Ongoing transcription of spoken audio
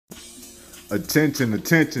Attention,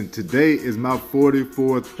 attention. Today is my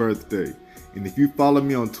 44th birthday. And if you follow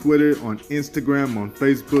me on Twitter, on Instagram, on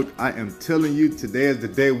Facebook, I am telling you today is the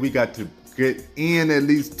day we got to get in at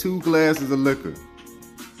least 2 glasses of liquor.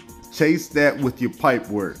 Chase that with your pipe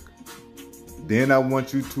work. Then I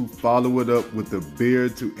want you to follow it up with a beer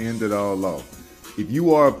to end it all off. If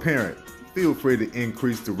you are a parent, feel free to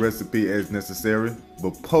increase the recipe as necessary,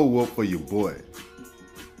 but pull up for your boy.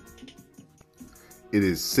 It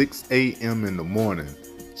is 6 a.m. in the morning.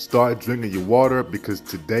 Start drinking your water because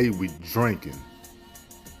today we drinking.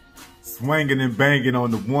 Swinging and banging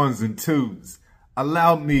on the ones and twos.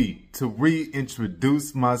 Allow me to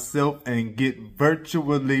reintroduce myself and get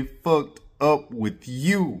virtually fucked up with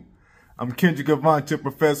you. I'm Kendrick Avant, your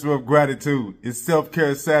professor of gratitude. It's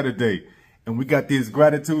Self-Care Saturday, and we got these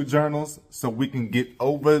gratitude journals so we can get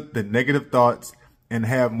over the negative thoughts and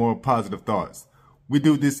have more positive thoughts. We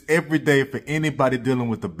do this every day for anybody dealing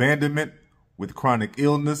with abandonment, with chronic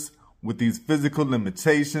illness, with these physical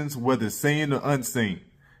limitations, whether seen or unseen.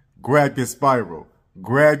 Grab your spiral,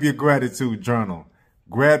 grab your gratitude journal,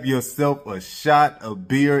 grab yourself a shot, a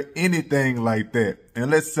beer, anything like that. And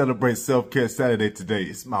let's celebrate Self-Care Saturday today.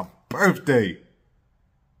 It's my birthday.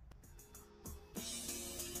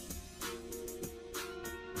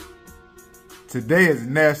 Today is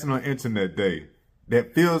National Internet Day.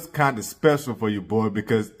 That feels kind of special for you, boy,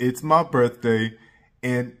 because it's my birthday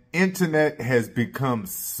and internet has become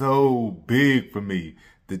so big for me.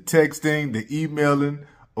 The texting, the emailing,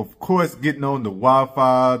 of course, getting on the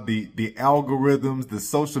Wi-Fi, the algorithms, the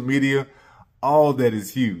social media, all that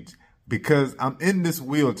is huge because I'm in this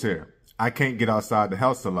wheelchair. I can't get outside the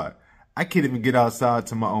house a lot. I can't even get outside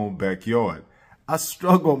to my own backyard. I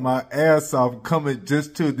struggle my ass off coming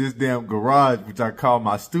just to this damn garage, which I call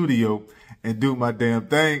my studio, and do my damn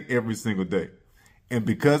thing every single day. And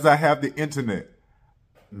because I have the internet,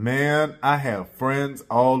 man, I have friends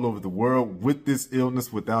all over the world with this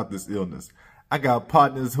illness, without this illness. I got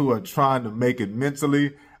partners who are trying to make it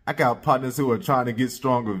mentally. I got partners who are trying to get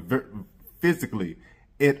stronger physically.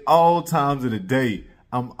 At all times of the day,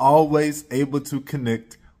 I'm always able to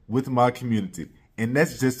connect with my community. And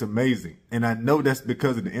that's just amazing. And I know that's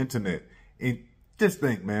because of the internet. And just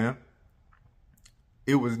think, man.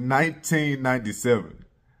 It was 1997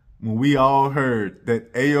 when we all heard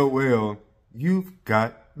that AOL, you've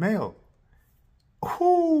got mail.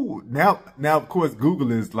 Ooh, now, of course,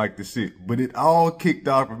 Google is like the shit, but it all kicked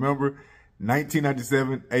off. Remember,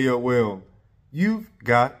 1997 AOL, you've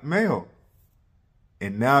got mail.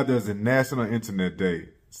 And now there's a National Internet Day.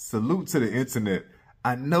 Salute to the internet.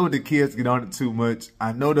 I know the kids get on it too much.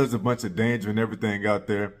 I know there's a bunch of danger and everything out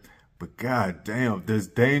there. But god damn, there's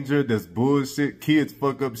danger, there's bullshit, kids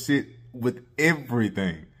fuck up shit with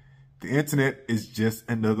everything. The internet is just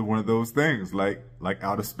another one of those things, like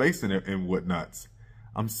outer space and whatnots.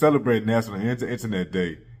 I'm celebrating National Internet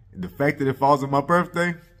Day. And the fact that it falls on my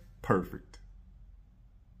birthday, perfect.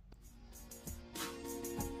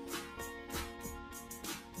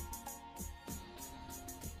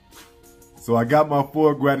 So I got my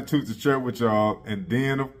 4 gratitudes to share with y'all, and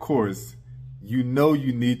then of course, you know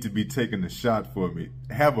you need to be taking a shot for me.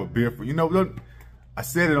 Have a beer for you. Know, look, I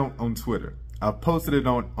said it on Twitter. I posted it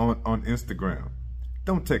on Instagram.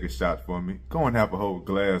 Don't take a shot for me. Go and have a whole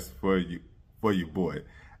glass for you boy.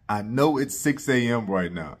 I know it's 6 a.m.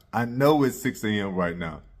 right now. I know it's 6 a.m. right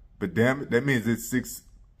now. But damn it, that means it's 6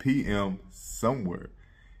 p.m. somewhere.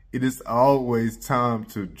 It is always time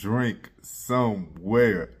to drink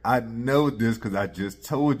somewhere. I know this because I just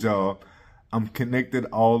told y'all I'm connected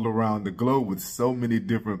all around the globe with so many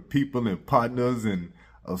different people and partners and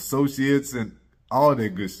associates and all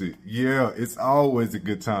that good shit. Yeah, it's always a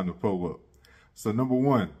good time to pull up. So number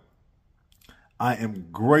 1, I am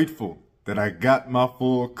grateful that I got my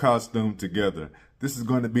full costume together. This is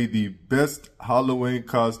going to be the best Halloween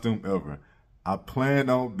costume ever. I plan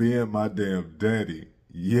on being my damn daddy.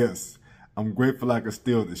 Yes, I'm grateful I can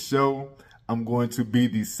steal the show. I'm going to be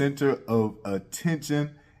the center of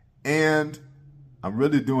attention. And I'm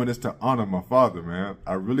really doing this to honor my father, man.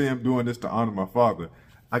 I really am doing this to honor my father.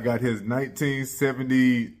 I got his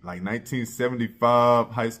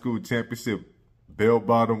 1975 high school championship bell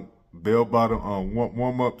bottom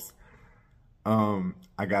warm-ups.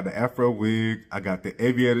 I got the afro wig. I got the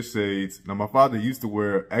aviator shades. Now my father used to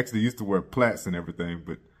wear plaits and everything,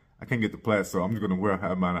 but I can't get the plaits, so I'm just gonna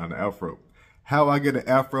have mine on the afro. How I get an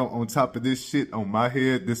afro on top of this shit on my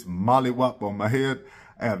head, this mollywop on my head,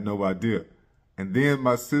 I have no idea. And then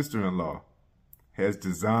my sister-in-law has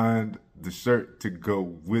designed the shirt to go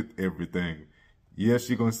with everything. Yes,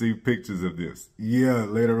 you're going to see pictures of this. Yeah,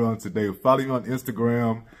 later on today. Follow me on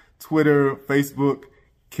Instagram, Twitter, Facebook,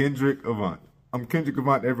 Kendrick Avant. I'm Kendrick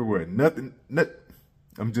Avant everywhere.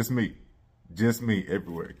 I'm just me. Just me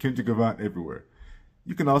everywhere. Kendrick Avant everywhere.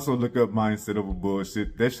 You can also look up Mindset Over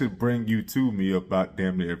Bullshit. That should bring you to me about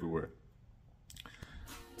damn near everywhere.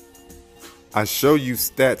 I show you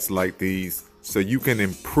stats like these so you can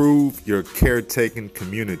improve your caretaking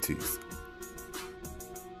communities.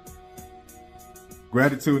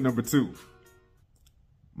 Gratitude number 2.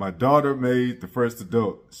 My daughter made the first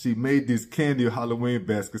adult. She made these candy Halloween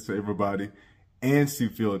baskets for everybody, and she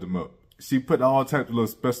filled them up. She put all types of little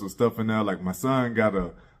special stuff in there. Like my son got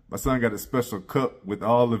a special cup with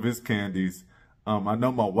all of his candies. I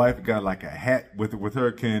know my wife got like a hat with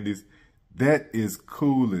her candies. That is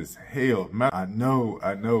cool as hell. I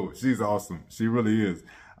know. She's awesome. She really is.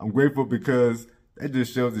 I'm grateful because that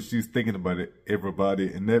just shows that she's thinking about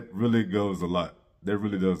everybody, and that really goes a lot. That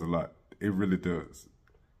really does a lot. It really does.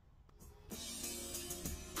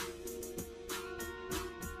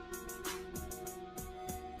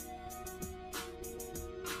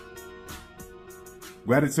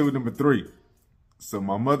 Gratitude number 3. So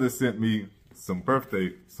my mother sent me some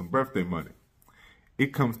birthday money. It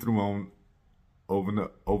comes through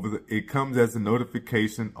it comes as a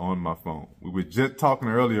notification on my phone. We were just talking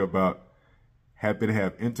earlier about happy to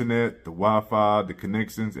have internet, the Wi-Fi, the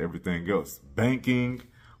connections, everything else. Banking.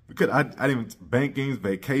 Bankings,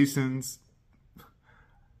 vacations.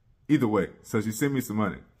 Either way. So she sent me some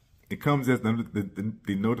money. It comes as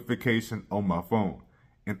the notification on my phone.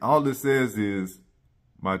 And all it says is,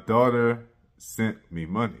 my daughter sent me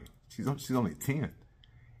money. She's only 10.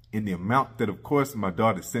 And the amount that, of course, my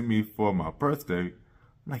daughter sent me for my birthday,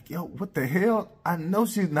 I'm like, yo, what the hell? I know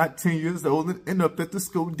she's not 10 years old and end up at the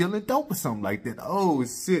school dealing dope or something like that. Oh,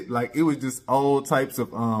 shit. Like, it was just all types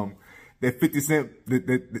of, that 50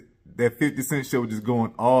 Cent show was just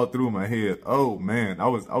going all through my head. Oh, man, I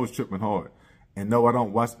was tripping hard. And no, I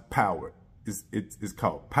don't watch Power. It's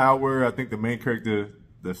called Power. I think the main character,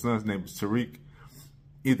 the son's name is Tariq.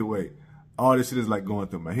 Either way, all this shit is like going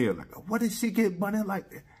through my head. Like, what did she get money like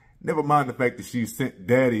that? Never mind the fact that she sent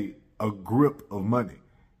daddy a grip of money.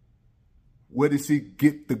 Where did she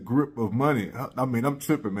get the grip of money? I mean, I'm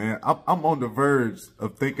tripping, man. I'm on the verge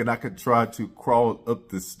of thinking I could try to crawl up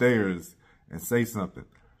the stairs and say something.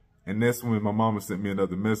 And that's when my mama sent me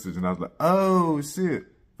another message, and I was like, oh, shit.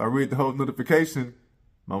 If I read the whole notification,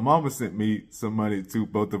 my mama sent me some money to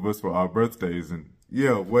both of us for our birthdays. And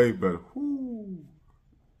yeah, way better. Whoo.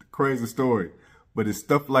 Crazy story. But it's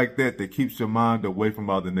stuff like that that keeps your mind away from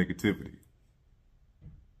all the negativity.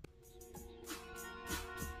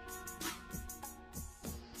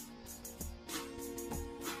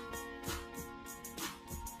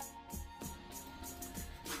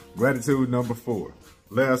 Gratitude number 4.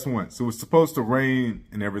 Last one. So it's supposed to rain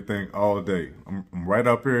and everything all day. I'm right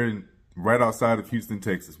up here, right outside of Houston,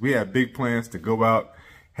 Texas. We had big plans to go out,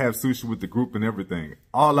 have sushi with the group and everything.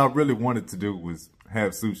 All I really wanted to do was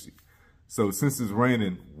have sushi. So since it's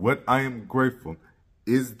raining, what I am grateful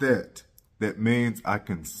is that means I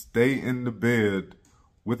can stay in the bed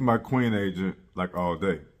with my queen agent like all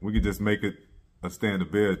day. We can just make it a stay in the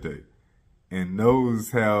bed day. And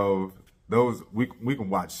we can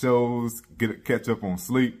watch shows, catch up on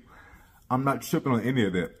sleep. I'm not tripping on any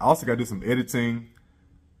of that. I also got to do some editing.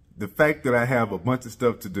 The fact that I have a bunch of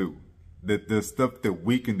stuff to do, that there's stuff that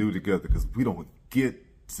we can do together, because we don't get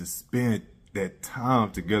to spend that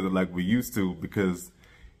time together like we used to, because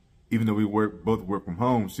even though we both work from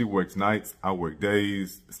home, she works nights, I work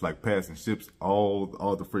days. It's like passing ships all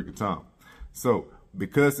the freaking time. So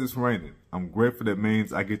because it's raining, I'm grateful that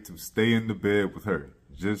means I get to stay in the bed with her,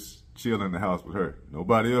 just chill in the house with her.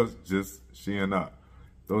 Nobody else, just she and I.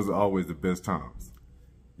 Those are always the best times.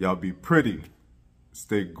 Y'all be pretty.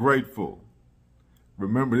 Stay grateful.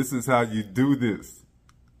 Remember, this is how you do this.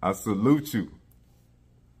 I salute you.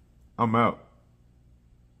 I'm out.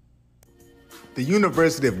 The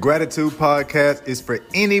University of Gratitude podcast is for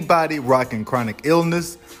anybody rocking chronic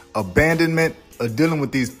illness, abandonment, or dealing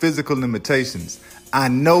with these physical limitations. I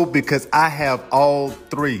know because I have all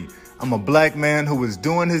 3. I'm a black man who is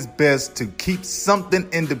doing his best to keep something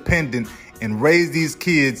independent and raise these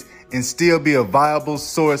kids and still be a viable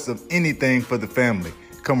source of anything for the family.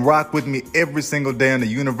 Come rock with me every single day on the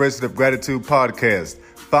University of Gratitude podcast.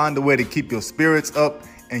 Find a way to keep your spirits up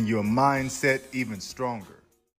and your mindset even stronger.